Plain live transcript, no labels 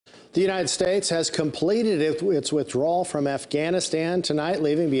The United States has completed its withdrawal from Afghanistan tonight,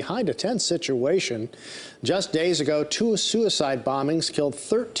 leaving behind a tense situation. Just days ago, 2 suicide bombings killed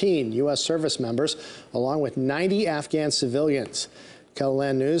 13 U.S. service members, along with 90 Afghan civilians.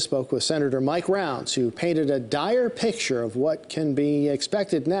 KELOLAND News spoke with Senator Mike Rounds, who painted a dire picture of what can be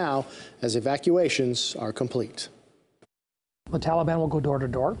expected now as evacuations are complete. The Taliban will go door to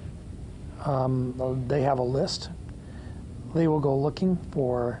door. They have a list. They will go looking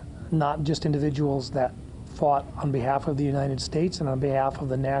for not just individuals that fought on behalf of the United States and on behalf of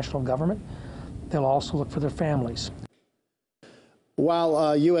the national government. They'll also look for their families.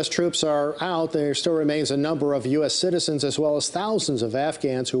 While U.S. troops are out, there still remains a number of U.S. citizens as well as thousands of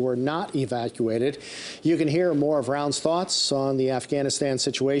Afghans who were not evacuated. You can hear more of Round's thoughts on the Afghanistan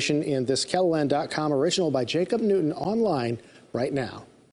situation in this KELOLAND.com original by Jacob Newton online right now.